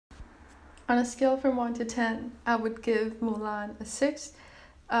On a scale from 1 to 10, I would give Mulan a 6.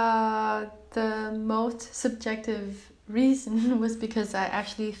 The most subjective reason was because I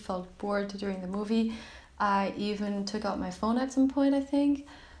actually felt bored during the movie. I even took out my phone at some point, I think.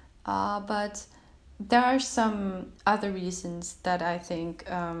 But there are some other reasons that I think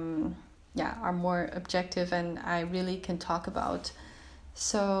are more objective and I really can talk about.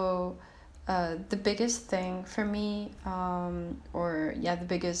 So the biggest thing for me, the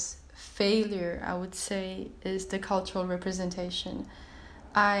biggest failure, I would say, is the cultural representation.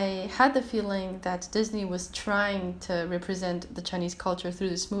 I had the feeling that Disney was trying to represent the Chinese culture through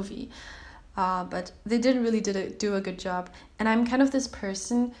this movie, but they didn't really do a good job. And I'm kind of this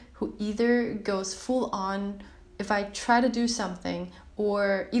person who either goes full on if I try to do something,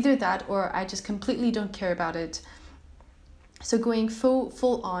 or either that or I just completely don't care about it. So going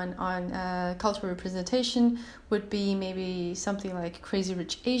full on cultural representation would be maybe something like Crazy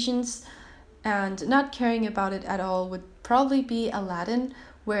Rich Asians, and not caring about it at all would probably be Aladdin,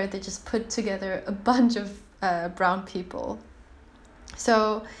 where they just put together a bunch of brown people.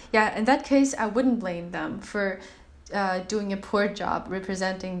 So yeah, in that case, I wouldn't blame them for doing a poor job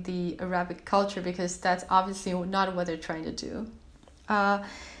representing the Arabic culture, because that's obviously not what they're trying to do. Uh,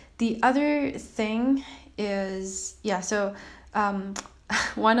 the other thing is,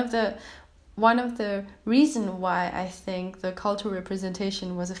 one of the reason why I think the cultural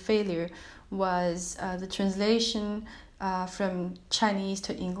representation was a failure was the translation from Chinese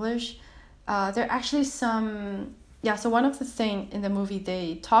to English. There are actually some, so one of the thing in the movie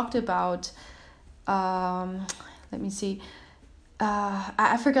they talked about, let me see,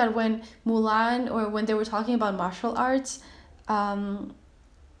 I forgot when Mulan, or when they were talking about martial arts,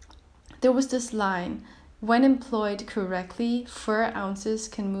 there was this line: when employed correctly, 4 ounces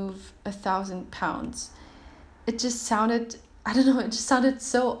can move 1,000 pounds. It just sounded, I don't know, it just sounded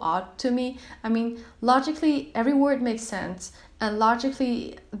so odd to me. I mean, logically, every word makes sense, and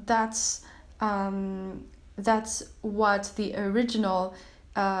logically, that's what the original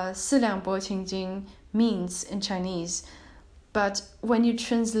四两拨千斤 means in Chinese. But when you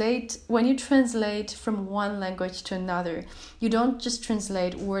translate from one language to another, you don't just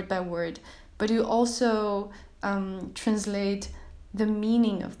translate word by word, but you also translate the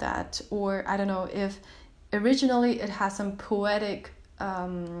meaning of that. Or I don't know, if originally it has some poetic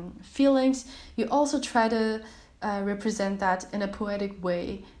feelings, you also try to represent that in a poetic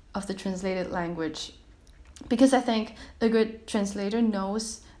way of the translated language. Because I think a good translator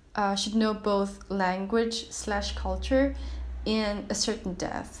should know both language/culture in a certain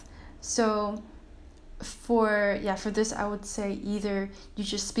depth. So for this, I would say either you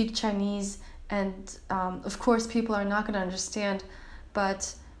just speak Chinese, and of course people are not going to understand,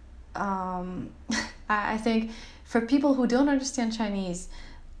 but I think for people who don't understand Chinese,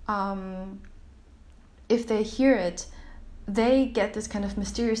 if they hear it, they get this kind of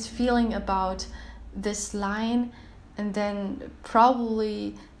mysterious feeling about this line, and then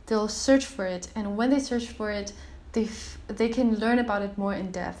probably they'll search for it, and when they search for it, they can learn about it more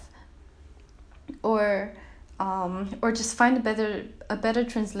in depth, or just find a better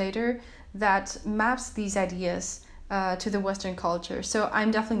translator that maps these ideas to the Western culture. So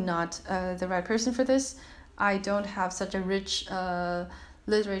I'm definitely not the right person for this. I don't have such a rich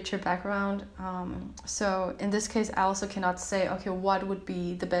literature background. So in this case, I also cannot say, okay, what would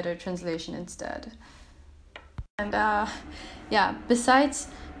be the better translation instead. And besides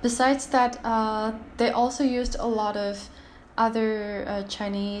that, they also used a lot of other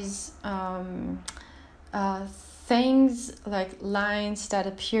Chinese things, like lines that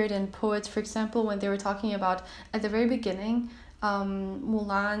appeared in poets. For example, when they were talking about, at the very beginning,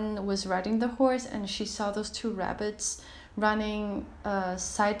 Mulan was riding the horse and she saw those two rabbits running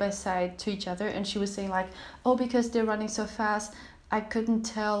side by side to each other, and she was saying like, oh, because they're running so fast, I couldn't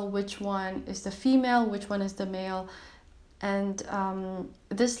tell which one is the female, which one is the male. And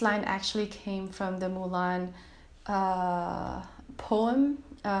this line actually came from the Mulan poem,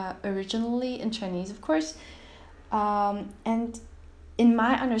 originally in Chinese, of course. And in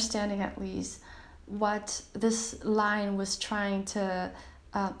my understanding, at least, what this line was trying to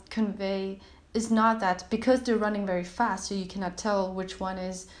convey is not that because they're running very fast, so you cannot tell which one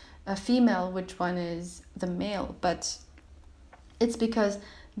is a female, which one is the male, but it's because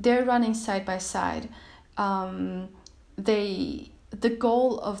they're running side by side. The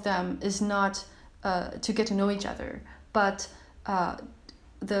goal of them is not to get to know each other, but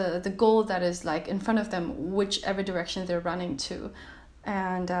the goal that is like in front of them, whichever direction they're running to.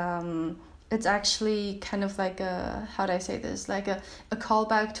 And it's actually kind of like how do I say this, like a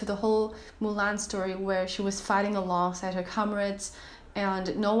callback to the whole Mulan story, where she was fighting alongside her comrades,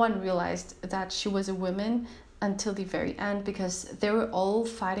 and no one realized that she was a woman until the very end, because they were all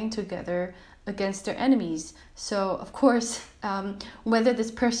fighting together against their enemies. So of course, whether this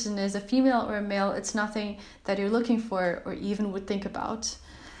person is a female or a male, it's nothing that you're looking for or even would think about.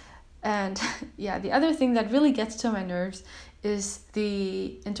 And yeah, the other thing that really gets to my nerves is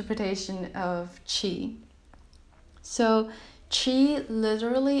the interpretation of qi. So qi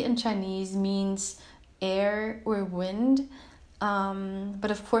literally in Chinese means air or wind. But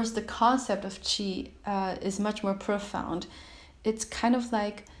of course, the concept of qi is much more profound. It's kind of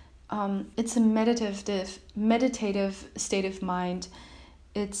like it's a meditative state of mind.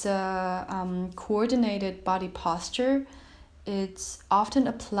 It's a coordinated body posture. It's often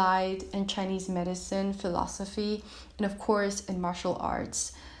applied in Chinese medicine, philosophy, and of course in martial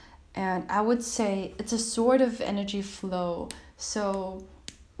arts. And I would say it's a sort of energy flow. So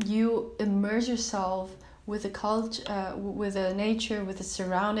you immerse yourself with the culture, with the nature, with the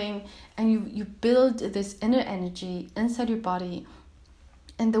surrounding, and you build this inner energy inside your body.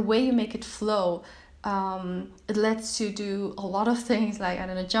 And the way you make it flow, it lets you do a lot of things, like, I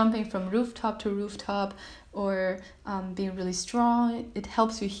don't know, jumping from rooftop to rooftop, or being really strong. It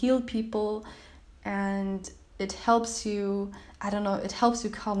helps you heal people, and it helps you, I don't know, it helps you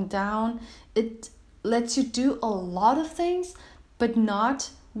calm down. It lets you do a lot of things, but not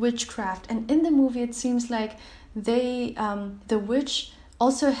witchcraft. And in the movie, it seems like the witch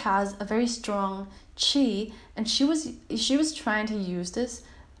also has a very strong qi, and she was trying to use this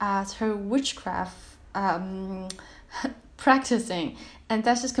as her witchcraft practicing, and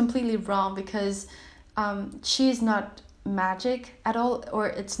that's just completely wrong, because qi is not magic at all, or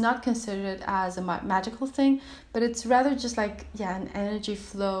it's not considered as a magical thing, but it's rather just like, yeah, an energy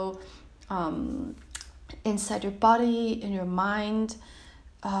flow inside your body, in your mind,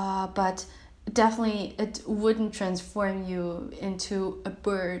 but definitely it wouldn't transform you into a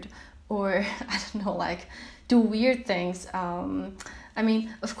bird, or I don't know, like do weird things. I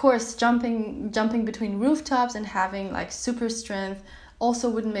mean, of course, jumping between rooftops and having like super strength also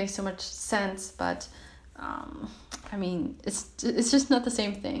wouldn't make so much sense, but I mean, it's just not the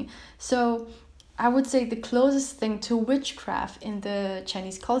same thing. So I would say the closest thing to witchcraft in the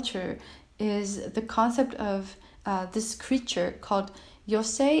Chinese culture is the concept of this creature called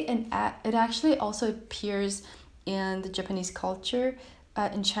yosei, and it actually also appears in the Japanese culture.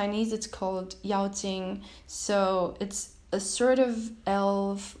 In Chinese, it's called yaojing. So it's a sort of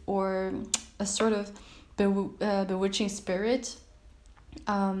elf or a sort of bewitching spirit.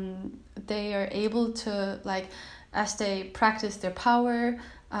 They are able to, like, as they practice their power,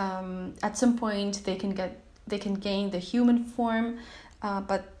 at some point they can gain the human form,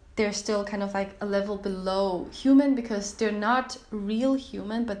 but they're still kind of like a level below human, because they're not real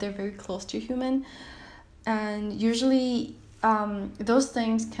human, but they're very close to human. And usually those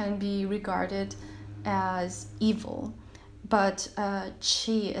things can be regarded as evil, but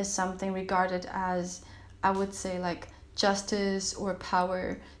qi is something regarded as, I would say, like justice or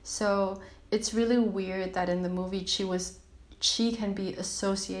power. So it's really weird that in the movie qi can be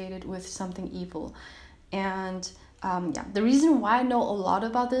associated with something evil. And yeah, the reason why I know a lot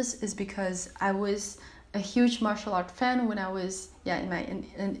about this is because I was a huge martial art fan when I was, yeah,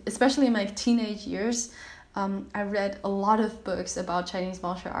 especially in my teenage years. I read a lot of books about Chinese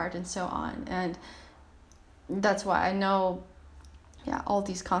martial art and so on, and that's why I know, yeah, all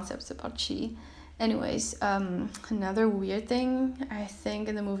these concepts about qi. Anyways, another weird thing I think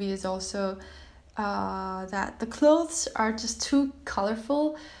in the movie is also that the clothes are just too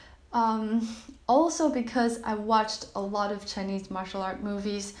colorful. Also because I watched a lot of Chinese martial art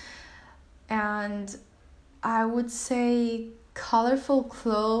movies, and I would say colorful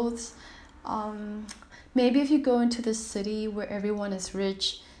clothes, maybe if you go into the city where everyone is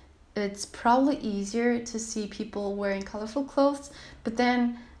rich, it's probably easier to see people wearing colorful clothes, but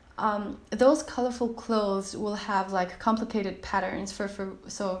then those colorful clothes will have like complicated patterns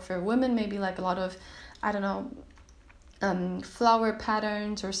so for women, maybe like a lot of, I don't know, flower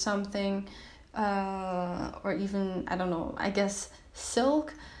patterns or something, or even, I don't know, I guess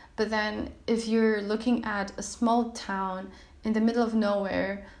silk. But then if you're looking at a small town in the middle of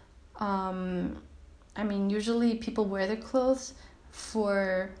nowhere, I mean, usually people wear their clothes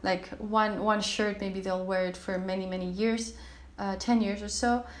for like one shirt, maybe they'll wear it for many years, 10 years or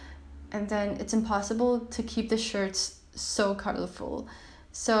so, and then it's impossible to keep the shirts so colorful.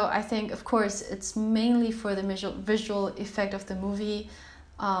 So I think, of course, it's mainly for the visual effect of the movie,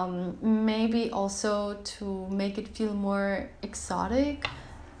 maybe also to make it feel more exotic.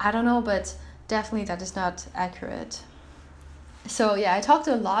 I don't know, but definitely that is not accurate. So yeah, I talked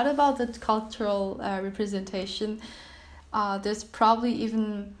a lot about the cultural representation. There's probably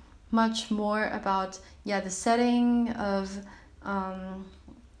even much more about the setting of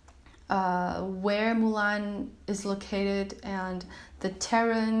where Mulan is located and the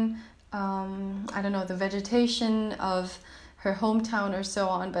terrain, I don't know, the vegetation of her hometown or so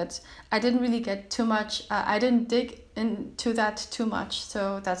on, but I didn't really get too much, I didn't dig into that too much,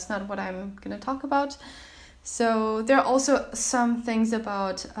 so that's not what I'm gonna talk about. So there are also some things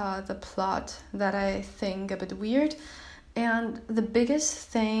about the plot that I think a bit weird, and the biggest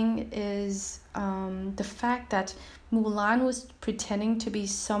thing is the fact that Mulan was pretending to be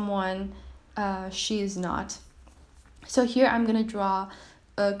someone she is not. So here I'm gonna draw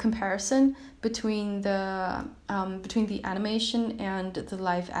a comparison between the animation and the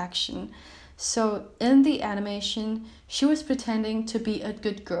live action. So in the animation, she was pretending to be a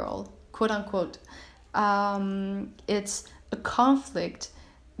good girl, quote unquote. It's a conflict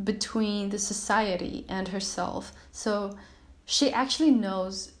between the society and herself. So she actually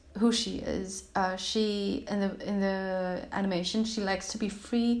knows who she is. She in the animation, she likes to be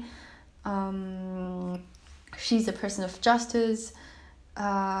free. She's a person of justice.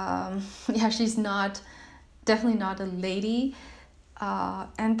 She's definitely not a lady,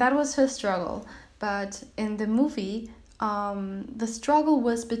 and that was her struggle. But in the movie, the struggle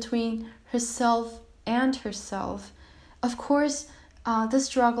was between herself and herself. Of course, the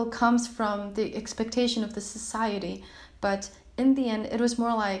struggle comes from the expectation of the society, but in the end, it was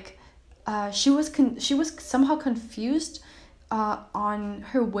more like she was somehow confused on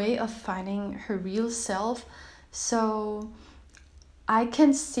her way of finding her real self. So I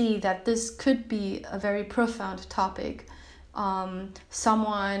can see that this could be a very profound topic.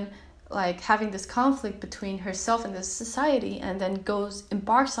 Someone like having this conflict between herself and the society, and then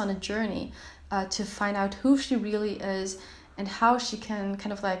embarks on a journey to find out who she really is and how she can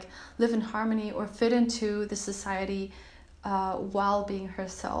kind of like live in harmony or fit into the society while being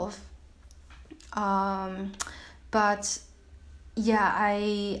herself. But yeah,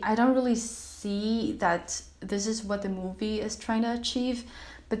 I don't really see that this is what the movie is trying to achieve.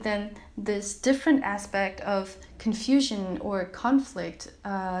 But then this different aspect of confusion or conflict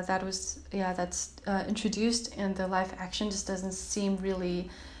that's introduced in the live action just doesn't seem really,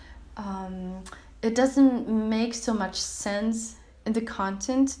 it doesn't make so much sense in the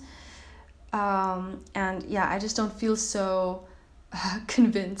content. And yeah, I just don't feel so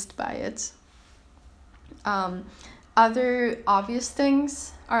convinced by it. Other obvious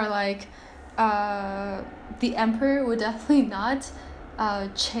things are like the emperor would definitely not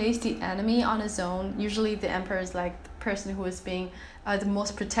chase the enemy on his own. Usually the emperor is like the person who is being the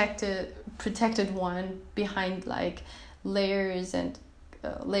most protected one behind like layers and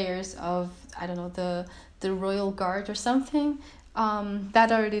layers of, I don't know, the royal guard or something.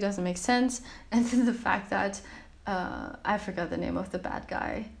 That already doesn't make sense. And then the fact that I forgot the name of the bad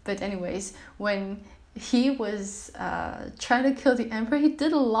guy, but anyways, when he was trying to kill the emperor, he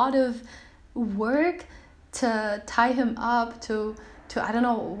did a lot of work to tie him up to I don't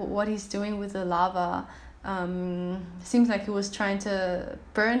know what he's doing with the lava. Seems like he was trying to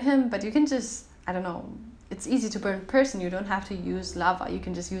burn him, but you can just, I don't know, it's easy to burn a person. You don't have to use lava, you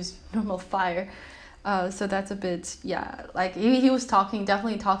can just use normal fire. So that's a bit, like he was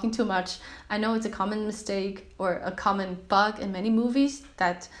definitely talking too much. I know it's a common mistake or a common bug in many movies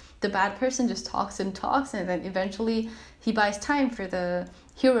that the bad person just talks and talks, and then eventually he buys time for the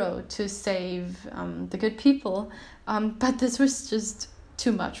hero to save the good people. But this was just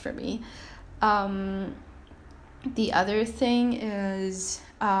too much for me. The other thing is,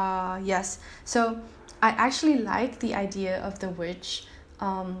 so I actually like the idea of the witch,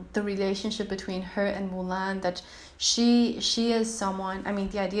 the relationship between her and Mulan, that she is someone, I mean,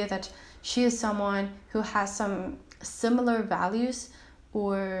 the idea that she is someone who has some similar values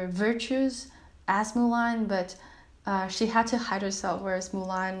or virtues as Mulan, but she had to hide herself, whereas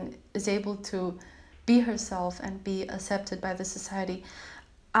Mulan is able to be herself and be accepted by the society.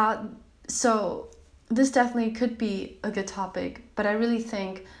 So this definitely could be a good topic, but I really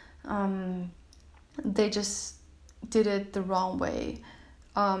think they just did it the wrong way.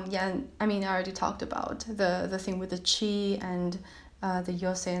 And I mean, I already talked about the thing with the chi and the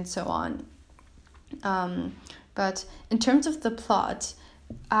yosei and so on. But in terms of the plot,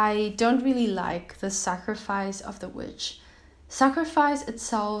 I don't really like the sacrifice of the witch. Sacrifice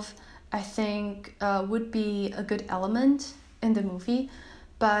itself, I think, would be a good element in the movie,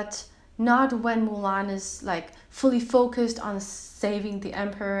 but not when Mulan is like fully focused on saving the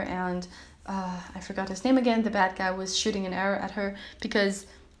emperor and I forgot his name again, the bad guy was shooting an arrow at her, because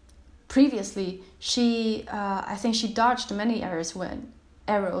previously she I think she dodged many arrows when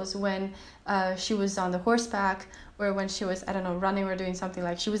she was on the horseback, or when she was, I don't know, running or doing something,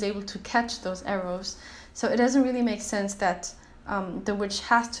 like she was able to catch those arrows. So it doesn't really make sense that the witch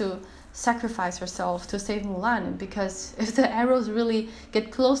has to sacrifice herself to save Mulan, because if the arrows really get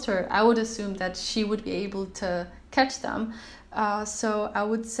close to her, I would assume that she would be able to catch them. So I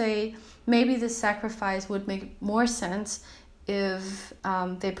would say maybe this sacrifice would make more sense if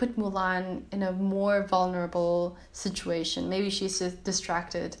they put Mulan in a more vulnerable situation. Maybe she's just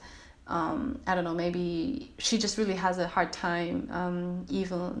distracted. I don't know, maybe she just really has a hard time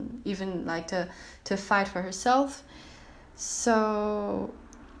even like to fight for herself. So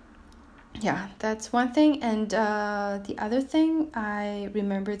yeah, that's one thing. And the other thing, I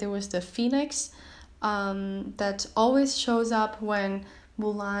remember there was the phoenix that always shows up when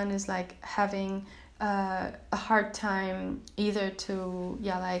Mulan is like having a hard time either to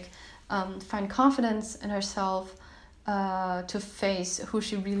find confidence in herself, to face who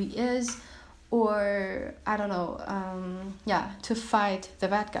she really is, or I don't know, to fight the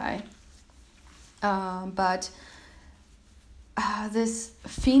bad guy. But this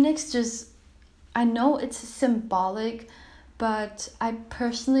phoenix just, I know it's symbolic, but I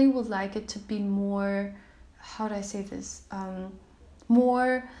personally would like it to be more, how do I say this,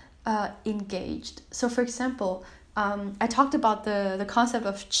 more engaged. So for example, I talked about the concept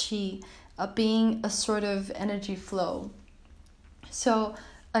of qi being a sort of energy flow. So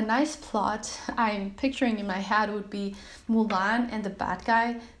a nice plot I'm picturing in my head would be Mulan and the bad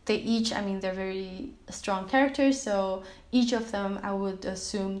guy. They each, I mean, they're very strong characters, so each of them, I would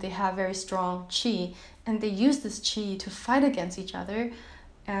assume, they have very strong qi, and they use this qi to fight against each other.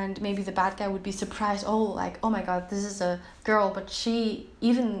 And maybe the bad guy would be surprised, oh my god, this is a girl, but she,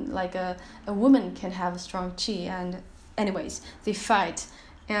 even like a woman can have a strong qi. And anyways, they fight,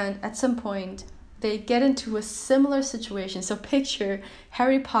 and at some point they get into a similar situation. So picture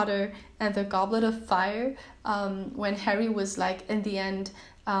Harry Potter and the Goblet of Fire, when Harry was like in the end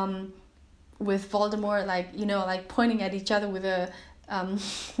with Voldemort, like pointing at each other with a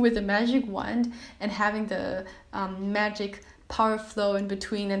with a magic wand, and having the magic power flow in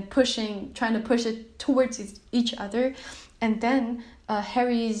between, and trying to push it towards each other. And then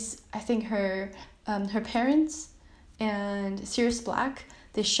Harry's, I think her parents and Sirius Black,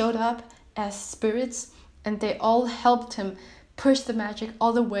 they showed up as spirits, and they all helped him push the magic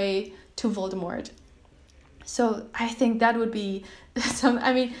all the way to Voldemort. So I think that would be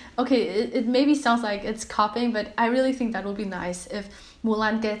it maybe sounds like it's copying, but I really think that would be nice if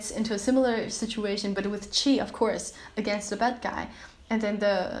Mulan gets into a similar situation, but with Chi, of course, against the bad guy. And then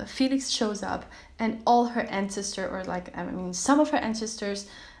the Felix shows up, and all her some of her ancestors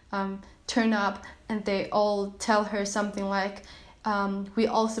turn up, and they all tell her something like, we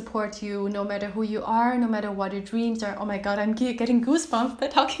all support you no matter who you are, no matter what your dreams are. Oh my god, I'm getting goosebumps by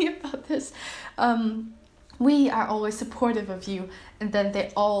talking about this. We are always supportive of you. And then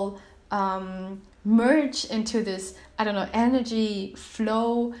they all merge into this, I don't know, energy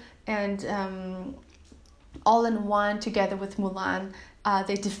flow, and all in one together with Mulan,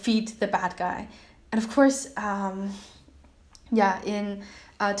 they defeat the bad guy. And of course,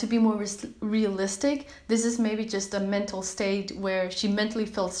 to be more realistic, this is maybe just a mental state where she mentally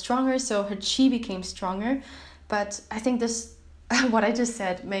felt stronger, so her chi became stronger. But I think this, what I just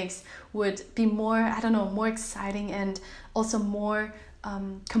said, would be more, I don't know, more exciting, and also more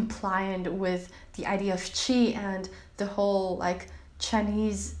compliant with the idea of chi and the whole like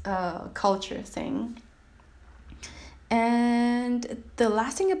Chinese culture thing. And the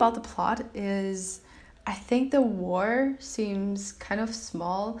last thing about the plot is, I think the war seems kind of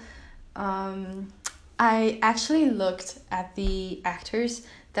small. I actually looked at the actors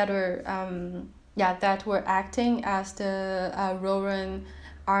that were acting as the Roran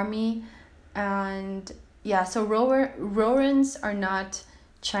army, and so Rorans are not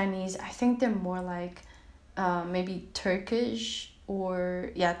Chinese. I think they're more like maybe Turkish or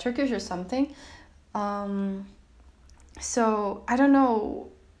something. So I don't know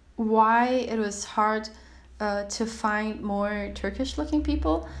why it was hard to find more Turkish looking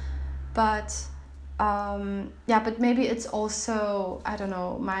people, but but maybe it's also, I don't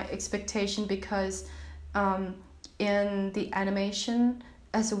know, my expectation, because in the animation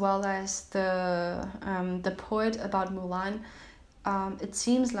as well as the poet about Mulan, it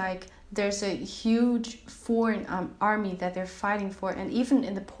seems like there's a huge foreign army that they're fighting for. And even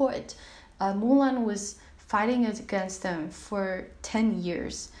in the poet, Mulan was fighting against them for 10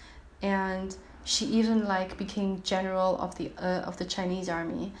 years, and she even like became general of the Chinese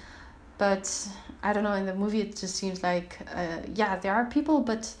army. But I don't know, in the movie it just seems like there are people,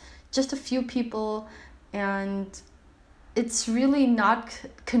 but just a few people, and it's really not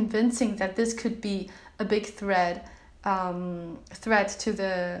convincing that this could be a big threat to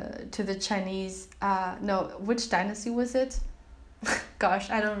the Chinese. No, which dynasty was it?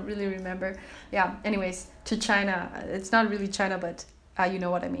 Gosh, I don't really remember. Yeah. Anyways, to China. It's not really China, but you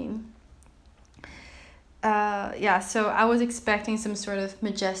know what I mean. Yeah. So I was expecting some sort of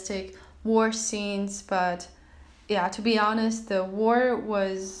majestic war scenes, but yeah, to be honest, the war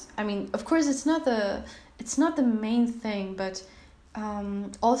was. I mean, of course, it's not the main thing, but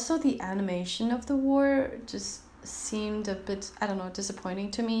also the animation of the war just seemed a bit, I don't know, disappointing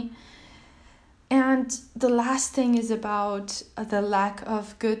to me. And the last thing is about the lack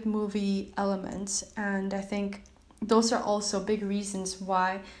of good movie elements. And I think those are also big reasons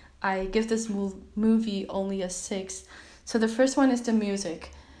why I give this movie only a 6. So the first one is the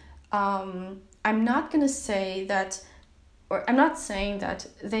music. I'm not going to say that, or I'm not saying that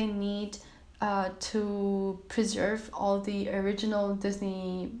they need to preserve all the original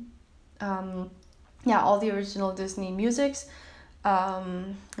Disney, all the original Disney musics,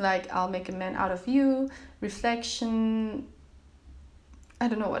 like I'll Make a Man Out of You, Reflection. I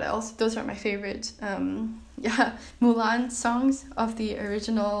don't know what else. Those are my favorite, Mulan songs of the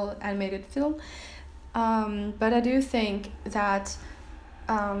original animated film. But I do think that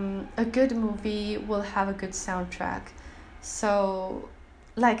a good movie will have a good soundtrack. So,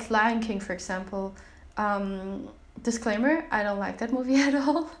 like Lion King, for example. Disclaimer: I don't like that movie at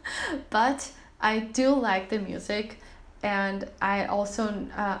all, but I do like the music, and I also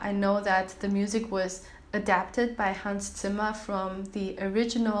I know that the music was adapted by Hans Zimmer from the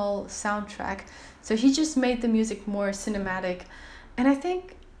original soundtrack, so he just made the music more cinematic, and I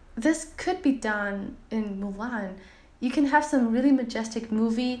think this could be done in Mulan. You can have some really majestic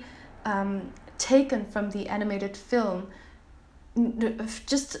movie taken from the animated film,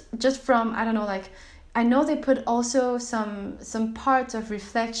 just from, I don't know, like, I know they put also some parts of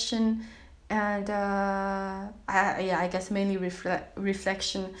reflection and I guess mainly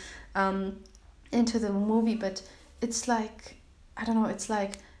reflection into the movie, but it's like, I don't know, it's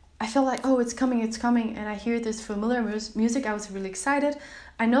like I feel like, oh, it's coming, and I hear this familiar music. I was really excited.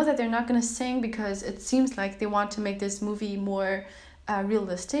 I know that they're not gonna sing because it seems like they want to make this movie more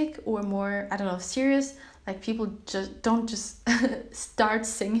realistic or more, I don't know, serious. Like, people just don't just start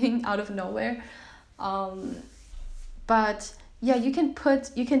singing out of nowhere. But yeah, you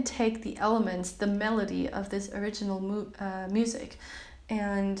can take the elements, the melody of this original music,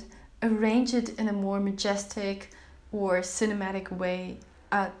 and arrange it in a more majestic or cinematic way.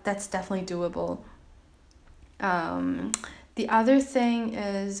 That's definitely doable. The other thing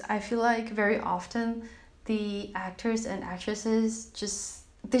is, I feel like very often the actors and actresses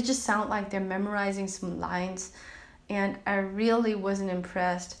they just sound like they're memorizing some lines, and I really wasn't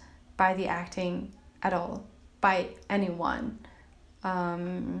impressed by the acting at all, by anyone.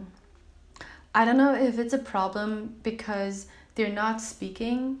 um, I don't know if it's a problem because they're not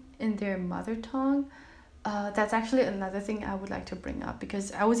speaking in their mother tongue. That's actually another thing I would like to bring up,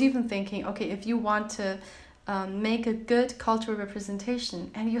 because I was even thinking, okay, if you want to make a good cultural representation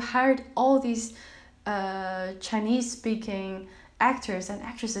and you hired all these Chinese speaking actors and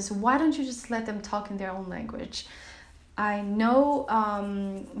actresses, why don't you just let them talk in their own language? I know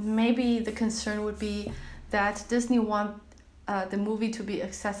maybe the concern would be that Disney want the movie to be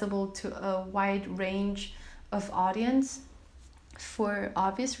accessible to a wide range of audience for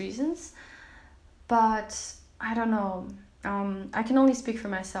obvious reasons, but I don't know. I can only speak for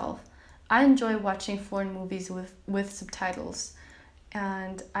myself. I enjoy watching foreign movies with subtitles,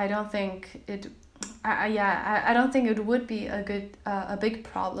 and I don't think it. I don't think it would be a big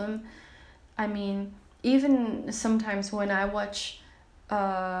problem. I mean, even sometimes when I watch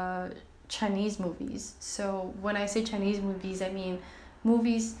uh, Chinese movies. So when I say Chinese movies, I mean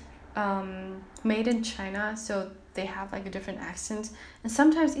movies made in China. So they have like a different accent, and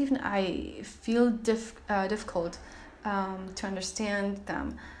sometimes even I feel difficult to understand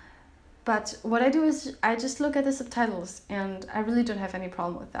them. But what I do is I just look at the subtitles, and I really don't have any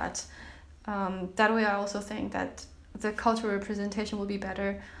problem with that. That way, I also think that the cultural representation will be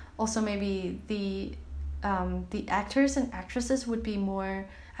better. Also, maybe the actors and actresses would be more,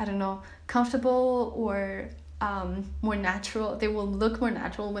 I don't know, comfortable or more natural. They will look more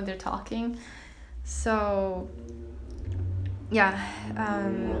natural when they're talking. So yeah,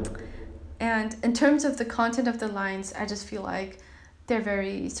 and in terms of the content of the lines, I just feel like they're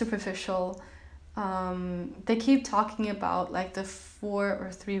very superficial. They keep talking about like the 4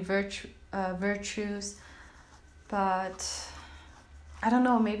 or 3 virtues, but I don't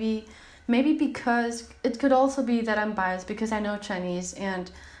know, maybe because it could also be that I'm biased because I know Chinese, and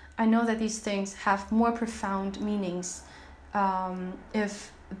I know that these things have more profound meanings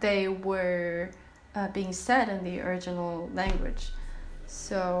if they were being said in the original language.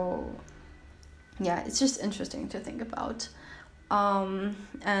 So yeah, it's just interesting to think about. And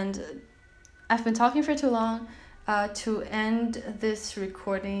I've been talking for too long. To end this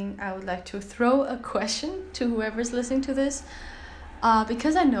recording, I would like to throw a question to whoever's listening to this.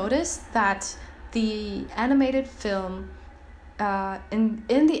 Because I noticed that the animated film, in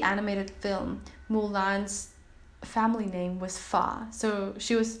the animated film, Mulan's family name was Fa. So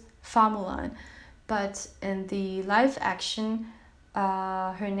she was Fa Mulan. But in the live action,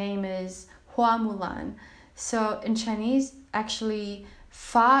 her name is Hua Mulan. So in Chinese, actually,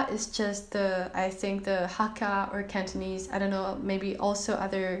 Fa is just I think the Hakka or Cantonese, I don't know, maybe also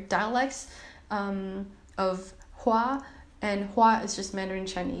other dialects of Hua, and Hua is just Mandarin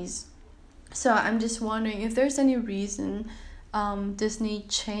Chinese. So I'm just wondering if there's any reason Disney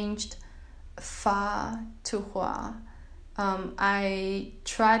changed Fa to Hua. I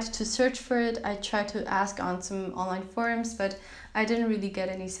tried to search for it. I tried to ask on some online forums, but I didn't really get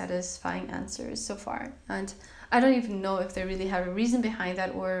any satisfying answers so far. And I don't even know if they really have a reason behind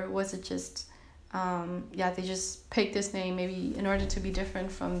that, or was it just, they just picked this name maybe in order to be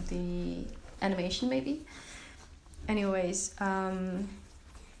different from the animation, maybe. Anyways,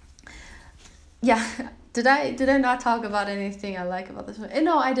 did I not talk about anything I like about this one?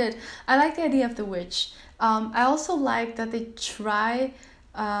 No, I did. I like the idea of the witch. I also like that they try.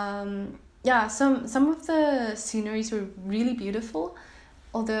 Some of the sceneries were really beautiful,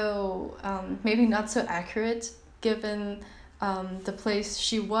 although maybe not so accurate given the place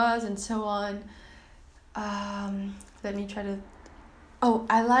she was and so on. Let me try to. Oh,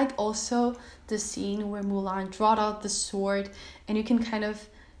 I like also the scene where Mulan brought out the sword, and you can kind of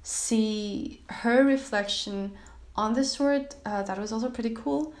see her reflection on the sword. That was also pretty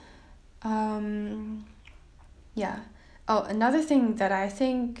cool. Oh, another thing that I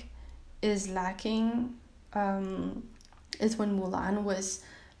think is lacking is when Mulan was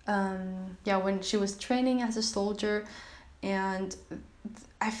when she was training as a soldier, and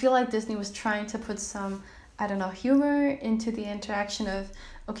I feel like Disney was trying to put some, I don't know, humor into the interaction of,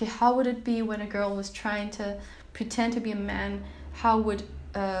 okay, how would it be when a girl was trying to pretend to be a man? How would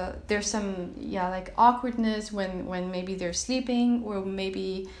there's some awkwardness when maybe they're sleeping, or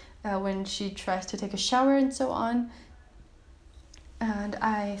maybe when she tries to take a shower and so on. And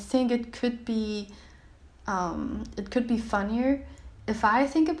I think it could be funnier if I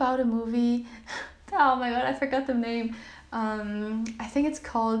think about a movie. Oh my god, I forgot the name. I think it's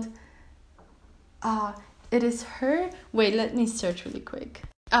called It Is Her. Wait, let me search really quick.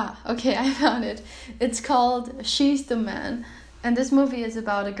 Okay, I found it. It's called She's the Man. And this movie is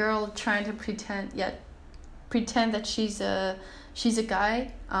about a girl trying to pretend that she's a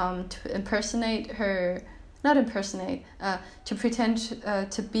guy, to impersonate her, not impersonate, to pretend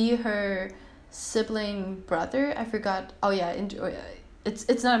to be her sibling brother. I forgot. Oh yeah,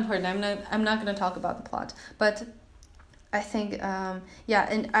 it's not important. I'm not gonna talk about the plot, but I think and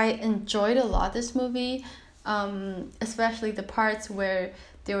I enjoyed a lot this movie, especially the parts where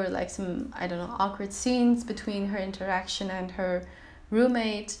there were like some, I don't know, awkward scenes between her interaction and her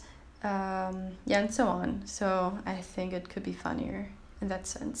roommate, and so on. So I think it could be funnier in that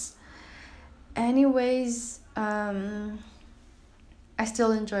sense. Anyways, I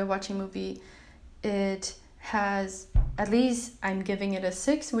still enjoy watching movie. It has, at least I'm giving it a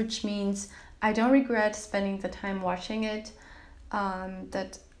 6, which means I don't regret spending the time watching it.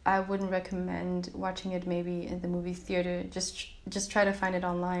 That I wouldn't recommend watching it maybe in the movie theater. Just try to find it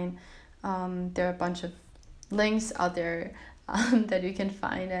online. There are a bunch of links out there that you can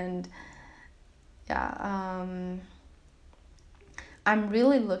find, and I'm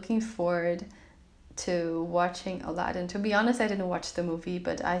really looking forward to watching Aladdin. To be honest, I didn't watch the movie,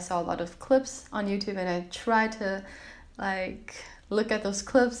 but I saw a lot of clips on YouTube, and I tried to look at those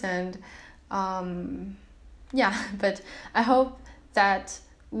clips, and but I hope that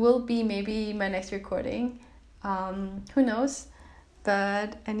will be maybe my next recording. Who knows?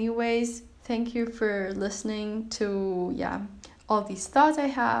 But anyways, thank you for listening to all these thoughts I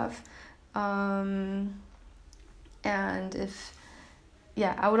have. And if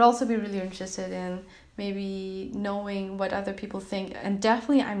I would also be really interested in maybe knowing what other people think. And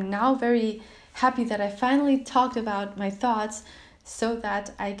definitely I'm now very happy that I finally talked about my thoughts, so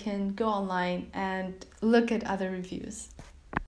that I can go online and look at other reviews.